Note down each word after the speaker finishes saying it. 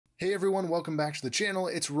Hey everyone, welcome back to the channel.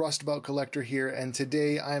 It's Rustbeltcollector here, and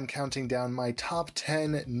today I am counting down my top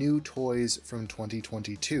 10 new toys from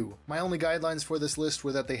 2022. My only guidelines for this list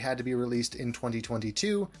were that they had to be released in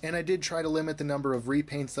 2022, and I did try to limit the number of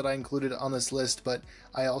repaints that I included on this list, but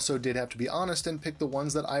I also did have to be honest and pick the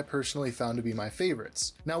ones that I personally found to be my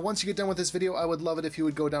favorites. Now, once you get done with this video, I would love it if you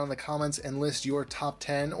would go down in the comments and list your top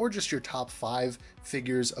 10 or just your top 5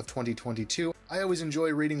 figures of 2022. I always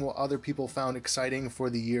enjoy reading what other people found exciting for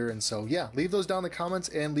the year, and so yeah, leave those down in the comments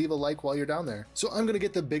and leave a like while you're down there. So I'm gonna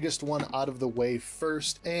get the biggest one out of the way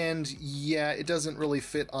first, and yeah, it doesn't really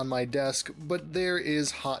fit on my desk, but there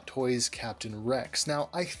is Hot Toys Captain Rex. Now,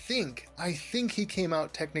 I think he came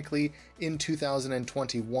out technically in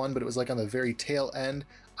 2021, but it was like on the very tail end.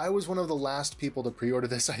 I was one of the last people to pre-order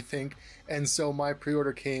this, I think, and so my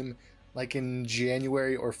pre-order came like in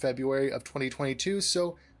January or February of 2022,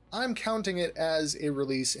 so I'm counting it as a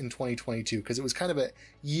release in 2022 because it was kind of a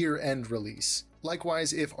year-end release.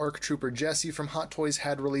 Likewise, if ARC Trooper Jessie from Hot Toys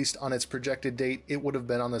had released on its projected date, it would have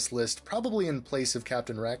been on this list, probably in place of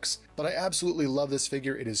Captain Rex. But I absolutely love this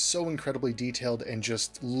figure. It is so incredibly detailed and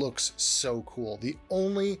just looks so cool. The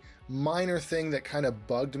only minor thing that kind of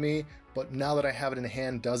bugged me, but now that I have it in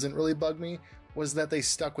hand doesn't really bug me, was that they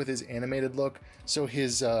stuck with his animated look. So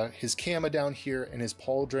his cama down here and his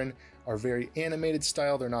pauldron are very animated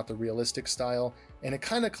style, they're not the realistic style, and it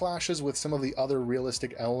kind of clashes with some of the other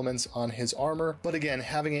realistic elements on his armor. But again,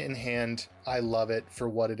 having it in hand, I love it for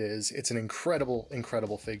what it is. It's an incredible,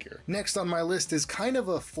 incredible figure. Next on my list is kind of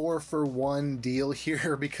a 4-for-1 deal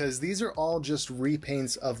here because these are all just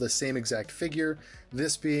repaints of the same exact figure,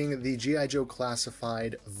 this being the G.I. Joe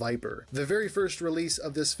Classified Viper. The very first release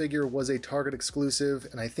of this figure was a Target exclusive,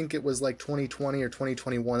 and I think it was like 2020 or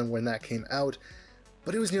 2021 when that came out,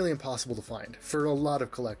 but it was nearly impossible to find for a lot of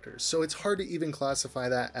collectors, so it's hard to even classify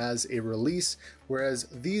that as a release, whereas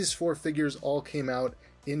these 4 figures all came out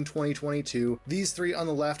in 2022, these 3 on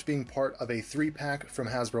the left being part of a 3-pack from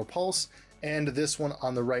Hasbro Pulse, and this one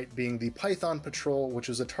on the right being the Python Patrol, which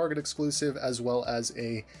was a Target exclusive as well as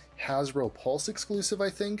a Hasbro Pulse exclusive, I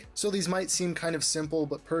think. So these might seem kind of simple,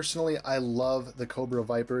 but personally I love the Cobra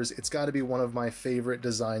Vipers. It's got to be one of my favorite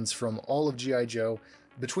designs from all of G.I. Joe.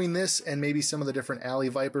 Between this and maybe some of the different Alley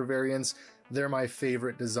Viper variants, they're my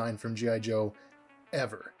favorite design from G.I. Joe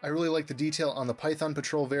ever. I really like the detail on the Python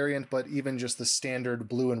Patrol variant, but even just the standard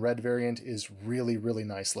blue and red variant is really, really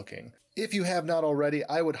nice looking. If you have not already,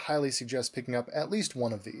 I would highly suggest picking up at least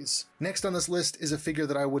one of these. Next on this list is a figure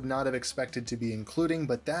that I would not have expected to be including,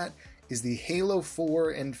 but that is the Halo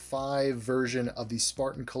 4 and 5 version of the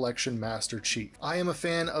Spartan Collection Master Chief. I am a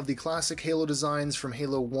fan of the classic Halo designs from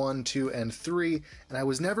Halo 1, 2, and 3, and I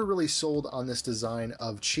was never really sold on this design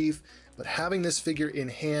of Chief, but having this figure in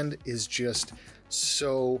hand is just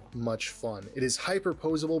so much fun. It is hyper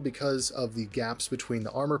posable because of the gaps between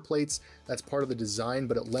the armor plates. That's part of the design,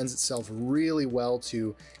 but it lends itself really well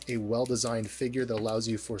to a well-designed figure that allows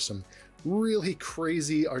you for some really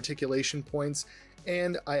crazy articulation points,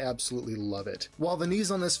 and I absolutely love it. While the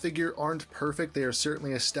knees on this figure aren't perfect, they are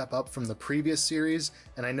certainly a step up from the previous series,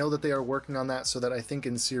 and I know that they are working on that so that I think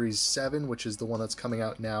in Series 7, which is the one that's coming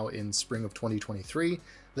out now in spring of 2023,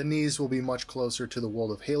 the knees will be much closer to the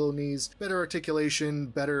World of Halo knees. Better articulation,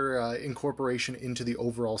 better incorporation into the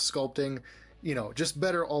overall sculpting, you know, just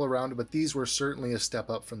better all around, but these were certainly a step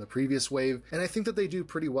up from the previous wave, and I think that they do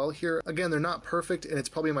pretty well here. Again, they're not perfect, and it's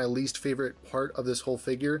probably my least favorite part of this whole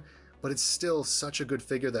figure, but it's still such a good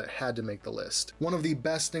figure that it had to make the list. One of the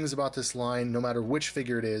best things about this line, no matter which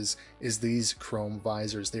figure it is these chrome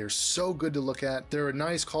visors. They are so good to look at. They're a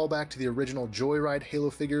nice callback to the original Joyride Halo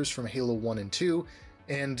figures from Halo 1 and 2,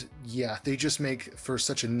 and yeah, they just make for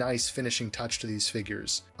such a nice finishing touch to these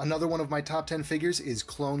figures. Another one of my top 10 figures is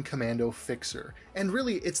Clone Commando Fixer, and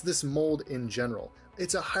really it's this mold in general.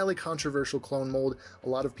 It's a highly controversial clone mold. A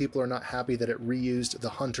lot of people are not happy that it reused the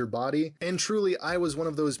Hunter body, and truly I was one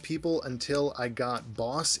of those people until I got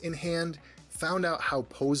Boss in hand, found out how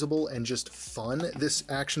posable and just fun this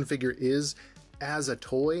action figure is as a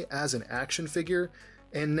toy, as an action figure,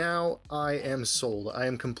 and now I am sold. I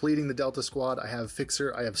am completing the Delta Squad. I have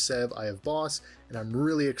Fixer, I have Sev, I have Boss, and I'm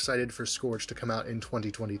really excited for Scorch to come out in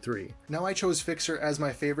 2023. Now, I chose Fixer as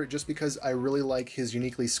my favorite just because I really like his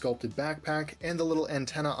uniquely sculpted backpack, and the little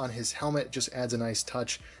antenna on his helmet just adds a nice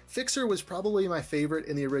touch. Fixer was probably my favorite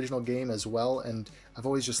in the original game as well, and I've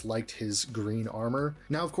always just liked his green armor.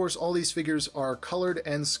 Now, of course, all these figures are colored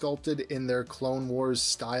and sculpted in their Clone Wars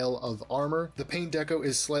style of armor. The paint deco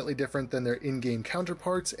is slightly different than their in-game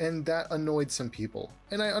counterparts, and that annoyed some people.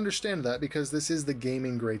 And I understand that because this is the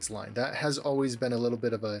gaming greats line. That has always been a little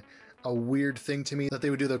bit of a a weird thing to me that they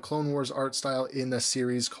would do the Clone Wars art style in a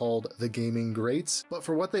series called The Gaming Greats, but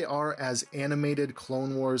for what they are as animated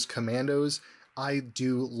Clone Wars commandos, I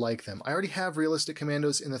do like them. I already have realistic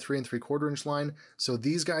commandos in the 3 3/4 inch line, so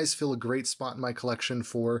these guys fill a great spot in my collection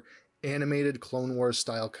for animated Clone Wars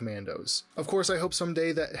style commandos. Of course, I hope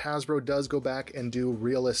someday that Hasbro does go back and do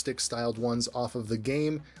realistic styled ones off of the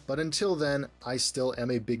game, but until then, I still am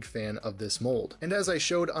a big fan of this mold. And as I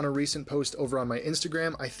showed on a recent post over on my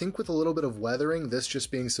Instagram, I think with a little bit of weathering, this just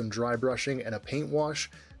being some dry brushing and a paint wash,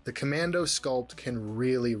 the commando sculpt can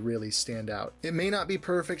really stand out. It may not be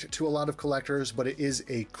perfect to a lot of collectors, but it is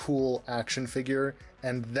a cool action figure,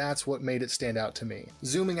 and that's what made it stand out to me.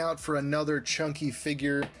 Zooming out for another chunky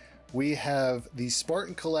figure, we have the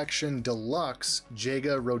Spartan Collection Deluxe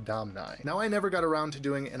Jaga Rodamni. Now, I never got around to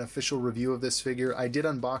doing an official review of this figure. I did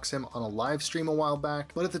unbox him on a live stream a while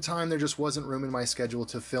back, but at the time there just wasn't room in my schedule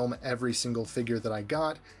to film every single figure that I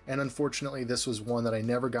got, and unfortunately this was one that I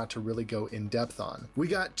never got to really go in depth on. We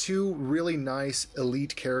got two really nice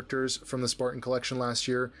elite characters from the Spartan Collection last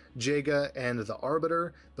year, Jaga and the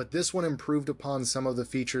Arbiter, but this one improved upon some of the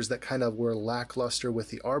features that kind of were lackluster with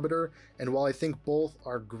the Arbiter, and while I think both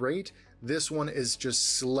are great, this one is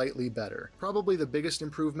just slightly better. Probably the biggest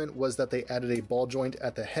improvement was that they added a ball joint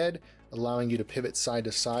at the head, allowing you to pivot side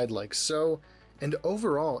to side like so, and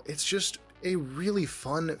overall, it's just a really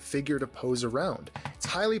fun figure to pose around. It's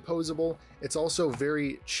highly posable, it's also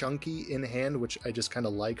very chunky in hand, which I just kind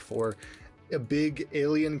of like for a big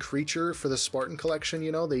alien creature for the Spartan Collection.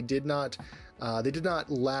 You know, they did not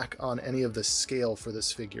lack on any of the scale for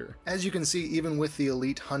this figure. As you can see, even with the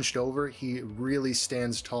Elite hunched over, he really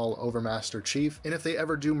stands tall over Master Chief, and if they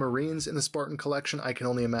ever do Marines in the Spartan Collection, I can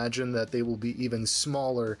only imagine that they will be even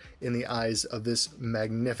smaller in the eyes of this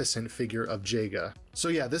magnificent figure of Jaga. So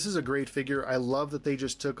yeah, this is a great figure. I love that they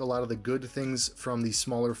just took a lot of the good things from the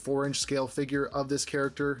smaller 4-inch scale figure of this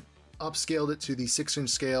character, upscaled it to the 6-inch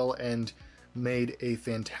scale, and made a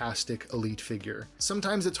fantastic elite figure.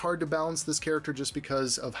 Sometimes it's hard to balance this character just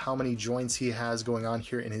because of how many joints he has going on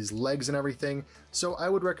here in his legs and everything, so I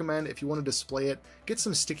would recommend if you want to display it, get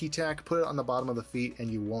some sticky tack, put it on the bottom of the feet,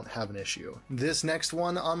 and you won't have an issue. This next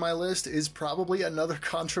one on my list is probably another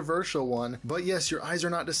controversial one, but yes, your eyes are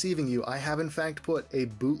not deceiving you. I have in fact put a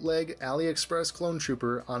bootleg AliExpress clone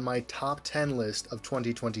trooper on my top 10 list of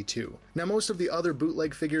 2022. Now, most of the other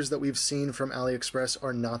bootleg figures that we've seen from AliExpress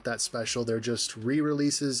are not that special. They're just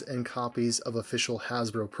re-releases and copies of official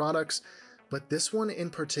Hasbro products, but this one in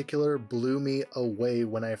particular blew me away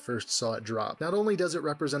when I first saw it drop. Not only does it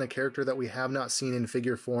represent a character that we have not seen in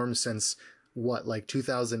figure form since, what, like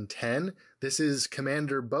 2010? This is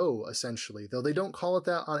Commander Bo, essentially. Though they don't call it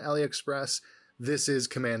that on AliExpress, this is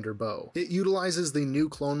Commander Bo. It utilizes the new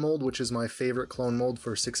clone mold, which is my favorite clone mold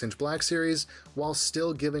for 6-inch Black Series, while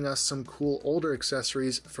still giving us some cool older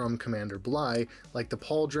accessories from Commander Bly, like the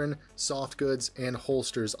pauldron, soft goods, and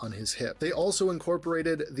holsters on his hip. They also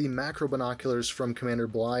incorporated the macro binoculars from Commander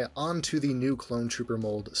Bly onto the new Clone Trooper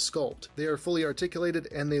mold sculpt. They are fully articulated,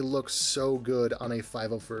 and they look so good on a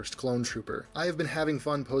 501st Clone Trooper. I have been having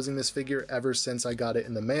fun posing this figure ever since I got it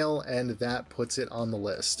in the mail, and that puts it on the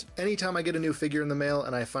list. Anytime I get a new figure in the mail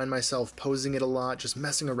and I find myself posing it a lot, just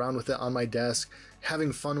messing around with it on my desk,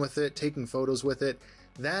 having fun with it, taking photos with it,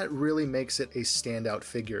 that really makes it a standout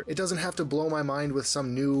figure. It doesn't have to blow my mind with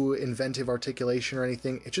some new inventive articulation or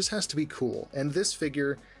anything, it just has to be cool, and this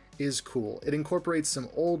figure is cool. It incorporates some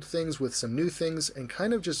old things with some new things and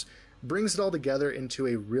kind of just brings it all together into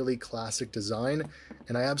a really classic design,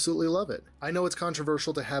 and I absolutely love it. I know it's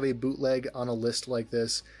controversial to have a bootleg on a list like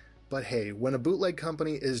this, but hey, when a bootleg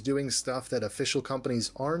company is doing stuff that official companies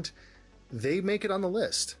aren't, they make it on the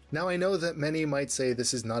list. Now, I know that many might say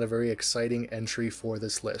this is not a very exciting entry for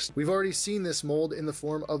this list. We've already seen this mold in the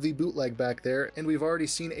form of the bootleg back there, and we've already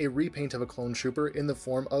seen a repaint of a clone trooper in the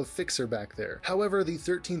form of Fixer back there. However, the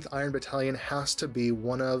 13th Iron Battalion has to be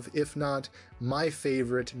one of, if not my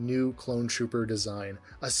favorite new clone trooper design,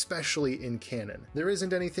 especially in canon. There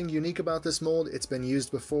isn't anything unique about this mold. It's been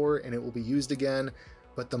used before and it will be used again,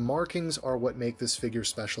 but the markings are what make this figure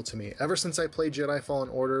special to me. Ever since I played Jedi Fallen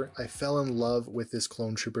Order, I fell in love with this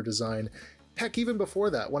clone trooper design. Heck, even before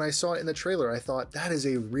that, when I saw it in the trailer, I thought that is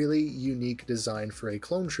a really unique design for a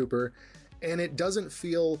clone trooper, and it doesn't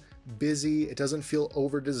feel busy, it doesn't feel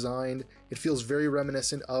over-designed, it feels very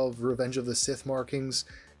reminiscent of Revenge of the Sith markings,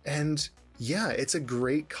 and yeah, it's a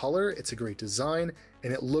great color, it's a great design,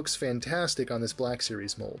 and it looks fantastic on this Black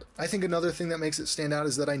Series mold. I think another thing that makes it stand out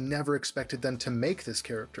is that I never expected them to make this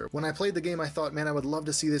character. When I played the game, I thought, man, I would love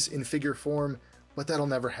to see this in figure form, but that'll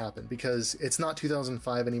never happen because it's not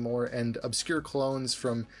 2005 anymore, and obscure clones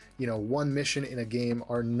from, one mission in a game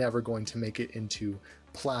are never going to make it into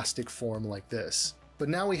plastic form like this. But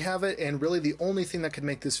now we have it, and really the only thing that could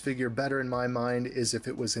make this figure better in my mind is if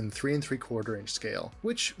it was in 3 3/4 inch scale,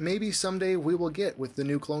 which maybe someday we will get with the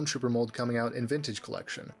new Clone Trooper mold coming out in Vintage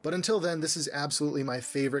Collection. But until then, this is absolutely my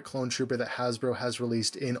favorite Clone Trooper that Hasbro has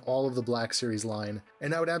released in all of the Black Series line,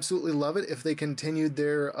 and I would absolutely love it if they continued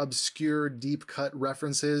their obscure deep cut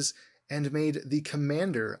references and made the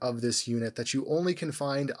commander of this unit that you only can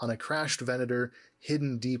find on a crashed Venator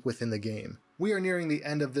hidden deep within the game. We are nearing the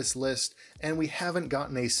end of this list, and we haven't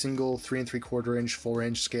gotten a single 3 3/4 inch, 4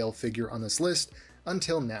 inch scale figure on this list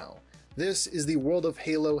until now. This is the World of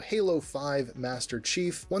Halo 5 Master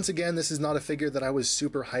Chief. Once again, this is not a figure that I was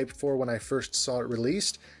super hyped for when I first saw it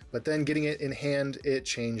released, but then getting it in hand, it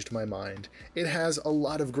changed my mind. It has a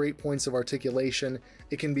lot of great points of articulation,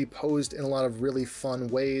 it can be posed in a lot of really fun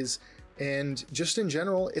ways, and just in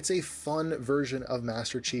general, it's a fun version of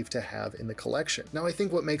Master Chief to have in the collection. Now, I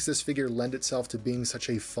think what makes this figure lend itself to being such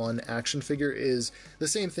a fun action figure is the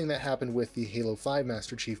same thing that happened with the Halo 5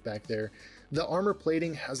 Master Chief back there. The armor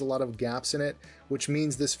plating has a lot of gaps in it, which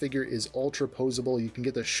means this figure is ultra posable. You can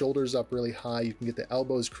get the shoulders up really high, you can get the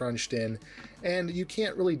elbows crunched in, and you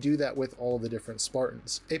can't really do that with all the different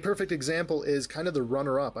Spartans. A perfect example is kind of the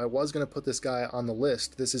runner-up. I was going to put this guy on the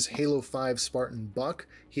list. This is Halo 5 Spartan Buck.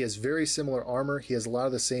 He has very similar armor. He has a lot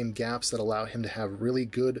of the same gaps that allow him to have really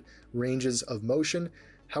good ranges of motion.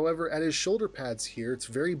 However, at his shoulder pads here, it's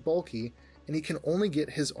very bulky, and he can only get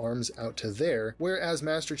his arms out to there, whereas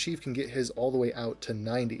Master Chief can get his all the way out to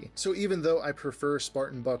 90. So even though I prefer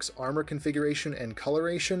Spartan Buck's armor configuration and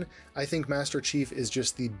coloration, I think Master Chief is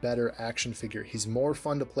just the better action figure. He's more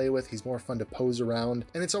fun to play with, he's more fun to pose around,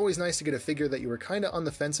 and it's always nice to get a figure that you were kind of on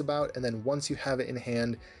the fence about, and then once you have it in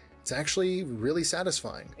hand, it's actually really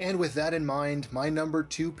satisfying. And with that in mind, my number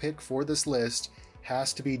 2 pick for this list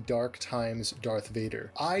has to be Dark Times Darth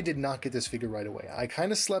Vader. I did not get this figure right away. I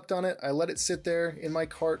kind of slept on it. I let it sit there in my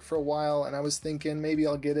cart for a while, and I was thinking maybe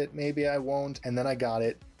I'll get it, maybe I won't, and then I got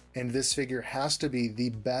it. And this figure has to be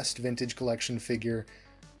the best Vintage Collection figure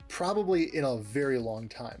probably in a very long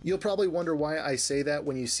time. You'll probably wonder why I say that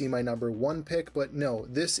when you see my number 1 pick, but no,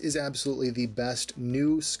 this is absolutely the best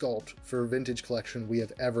new sculpt for Vintage Collection we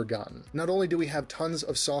have ever gotten. Not only do we have tons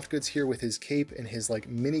of soft goods here with his cape and his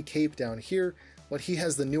mini cape down here, but he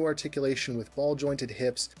has the new articulation with ball jointed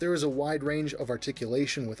hips. There is a wide range of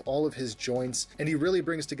articulation with all of his joints, and he really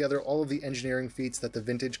brings together all of the engineering feats that the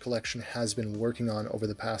Vintage Collection has been working on over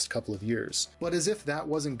the past couple of years. But as if that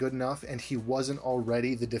wasn't good enough and he wasn't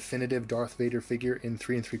already the definitive Darth Vader figure in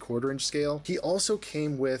 3 3/4 inch scale, he also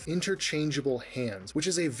came with interchangeable hands, which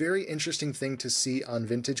is a very interesting thing to see on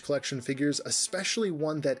Vintage Collection figures, especially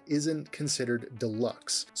one that isn't considered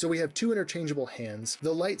deluxe. So we have 2 interchangeable hands,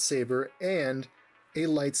 the lightsaber, and a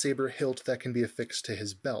lightsaber hilt that can be affixed to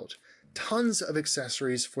his belt. Tons of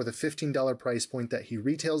accessories for the $15 price point that he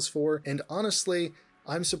retails for, and honestly,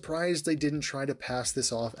 I'm surprised they didn't try to pass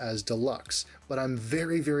this off as deluxe, but I'm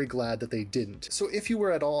very, very glad that they didn't. So if you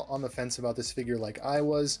were at all on the fence about this figure like I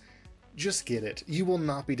was, just get it. You will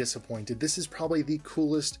not be disappointed. This is probably the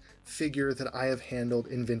coolest figure that I have handled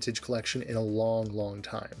in Vintage Collection in a long, long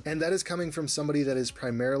time. And that is coming from somebody that is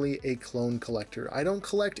primarily a clone collector. I don't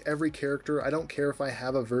collect every character. I don't care if I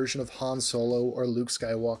have a version of Han Solo or Luke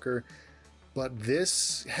Skywalker, but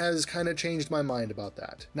this has kind of changed my mind about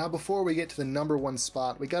that. Now, before we get to the number 1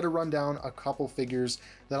 spot, we got to run down a couple figures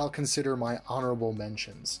that I'll consider my honorable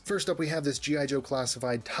mentions. First up, we have this G.I. Joe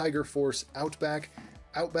classified Tiger Force Outback.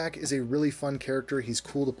 Outback is a really fun character. He's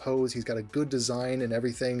cool to pose, he's got a good design and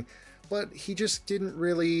everything, but he just didn't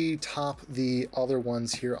really top the other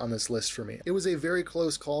ones here on this list for me. It was a very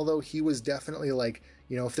close call though. He was definitely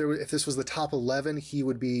if this was the top 11, he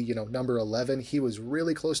would be, number 11. He was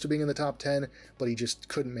really close to being in the top 10, but he just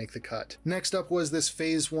couldn't make the cut. Next up was this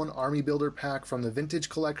Phase 1 Army Builder pack from the Vintage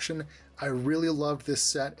Collection. I really loved this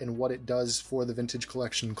set and what it does for the Vintage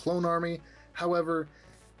Collection Clone Army. However,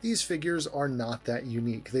 these figures are not that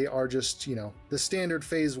unique. They are just, the standard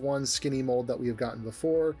Phase 1 skinny mold that we have gotten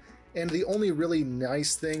before, and the only really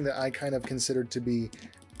nice thing that I kind of considered to be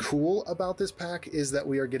cool about this pack is that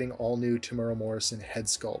we are getting all new Temuera Morrison head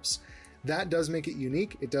sculpts. That does make it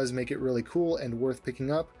unique, it does make it really cool and worth picking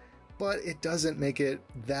up, but it doesn't make it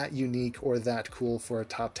that unique or that cool for a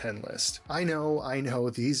top 10 list. I know,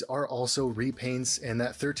 these are also repaints, and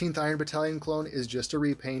that 13th Iron Battalion clone is just a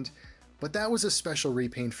repaint, but that was a special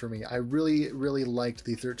repaint for me. I really, really liked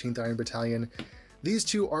the 13th Iron Battalion. These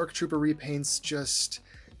 2 ARC Trooper repaints just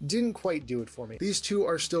didn't quite do it for me. These two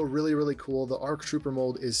are still really, really cool. The ARC Trooper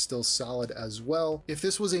mold is still solid as well. If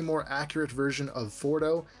this was a more accurate version of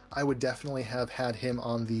Fordo, I would definitely have had him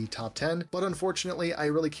on the top 10, but unfortunately, I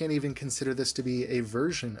really can't even consider this to be a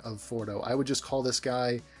version of Fordo. I would just call this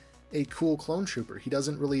guy a cool clone trooper. He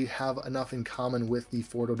doesn't really have enough in common with the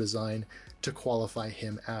Fordo design to qualify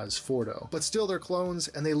him as Fordo. But still, they're clones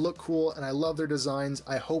and they look cool and I love their designs.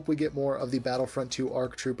 I hope we get more of the Battlefront 2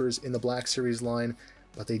 ARC Troopers in the Black Series line,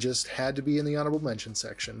 but they just had to be in the honorable mention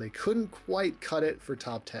section. They couldn't quite cut it for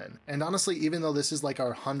top 10. And honestly, even though this is like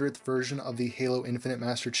our 100th version of the Halo Infinite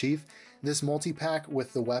Master Chief, this multi-pack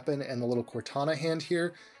with the weapon and the little Cortana hand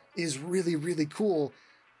here is really, really cool,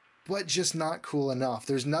 but just not cool enough.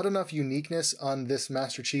 There's not enough uniqueness on this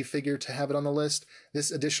Master Chief figure to have it on the list.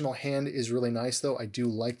 This additional hand is really nice though, I do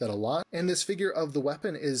like that a lot. And this figure of the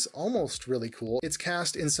weapon is almost really cool. It's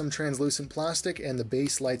cast in some translucent plastic and the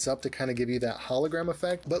base lights up to kind of give you that hologram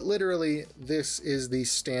effect, but literally this is the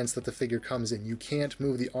stance that the figure comes in. You can't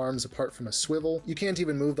move the arms apart from a swivel. You can't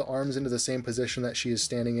even move the arms into the same position that she is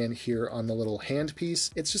standing in here on the little hand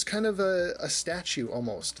piece. It's just kind of a statue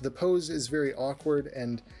almost. The pose is very awkward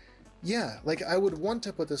and yeah, like I would want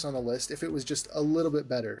to put this on the list if it was just a little bit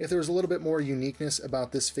better. If there was a little bit more uniqueness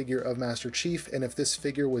about this figure of Master Chief, and if this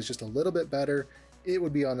figure was just a little bit better, it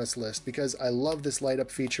would be on this list because I love this light up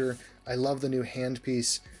feature. I love the new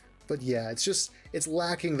handpiece. But yeah, it's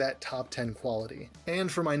lacking that top 10 quality.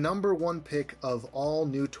 And for my number one pick of all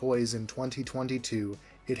new toys in 2022,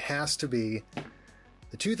 it has to be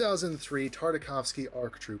the 2003 Tartakovsky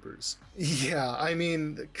ARC Troopers. Yeah, I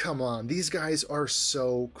mean, come on, these guys are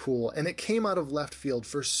so cool, and it came out of left field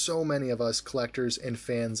for so many of us collectors and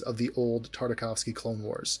fans of the old Tartakovsky Clone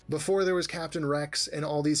Wars. Before there was Captain Rex and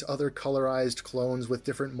all these other colorized clones with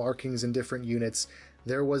different markings and different units,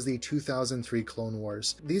 there was the 2003 Clone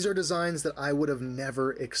Wars. These are designs that I would have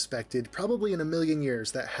never expected, probably in a million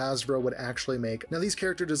years, that Hasbro would actually make. Now these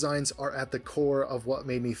character designs are at the core of what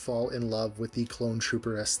made me fall in love with the Clone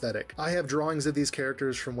Trooper aesthetic. I have drawings of these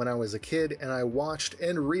characters from when I was a kid, and I watched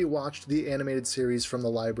and rewatched the animated series from the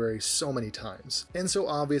library so many times. And so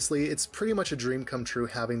obviously, it's pretty much a dream come true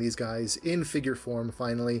having these guys in figure form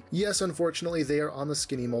finally. Yes, unfortunately, they are on the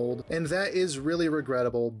skinny mold, and that is really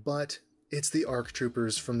regrettable, but it's the ARC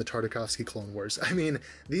Troopers from the Tartakovsky Clone Wars. I mean,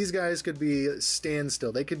 these guys could be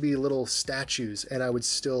standstill. They could be little statues, and I would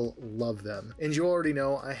still love them. And you already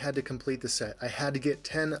know I had to complete the set. I had to get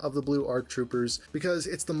 10 of the blue ARC Troopers because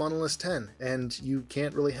it's the Monolith 10, and you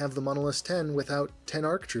can't really have the Monolith 10 without 10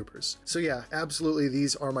 ARC Troopers. So yeah, absolutely,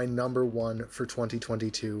 these are my number one for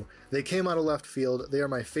 2022. They came out of left field. They are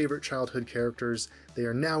my favorite childhood characters. They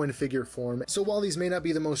are now in figure form. So while these may not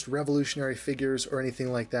be the most revolutionary figures or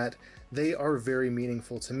anything like that, they are very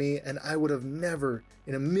meaningful to me, and I would have never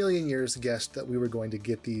in a million years guessed that we were going to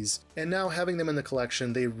get these. And now having them in the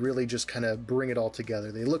collection, they really just kind of bring it all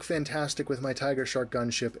together. They look fantastic with my Tiger Shark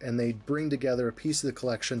gunship, and they bring together a piece of the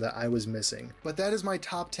collection that I was missing. But that is my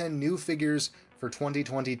top 10 new figures for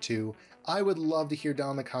 2022. I would love to hear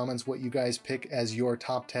down in the comments what you guys pick as your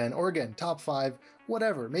top 10, or again, top 5,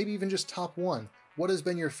 whatever, maybe even just top 1. What has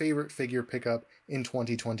been your favorite figure pickup in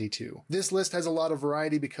 2022? This list has a lot of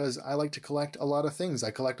variety because I like to collect a lot of things.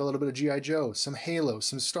 I collect a little bit of G.I. Joe, some Halo,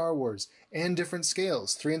 some Star Wars, and different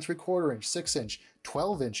scales, 3 3/4 inch, 6 inch,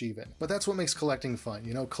 12 inch even. But that's what makes collecting fun,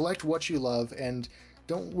 you know, collect what you love and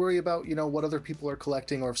don't worry about, you know, what other people are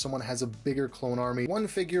collecting or if someone has a bigger clone army. One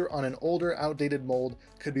figure on an older, outdated mold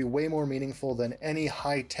could be way more meaningful than any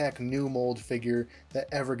high-tech new mold figure that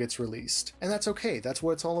ever gets released. And that's okay, that's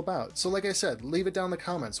what it's all about. So like I said, leave it down in the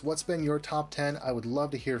comments. What's been your top 10? I would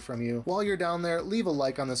love to hear from you. While you're down there, leave a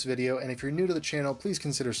like on this video, and if you're new to the channel, please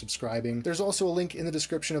consider subscribing. There's also a link in the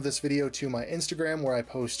description of this video to my Instagram where I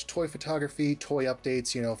post toy photography, toy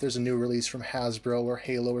updates, you know, if there's a new release from Hasbro or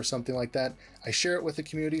Halo or something like that. I share it with the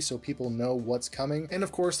community so people know what's coming. And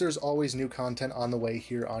of course, there's always new content on the way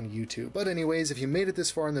here on YouTube. But anyways, if you made it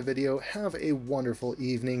this far in the video, have a wonderful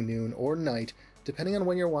evening, noon, or night, depending on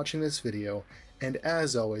when you're watching this video. And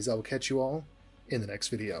as always, I will catch you all in the next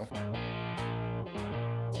video.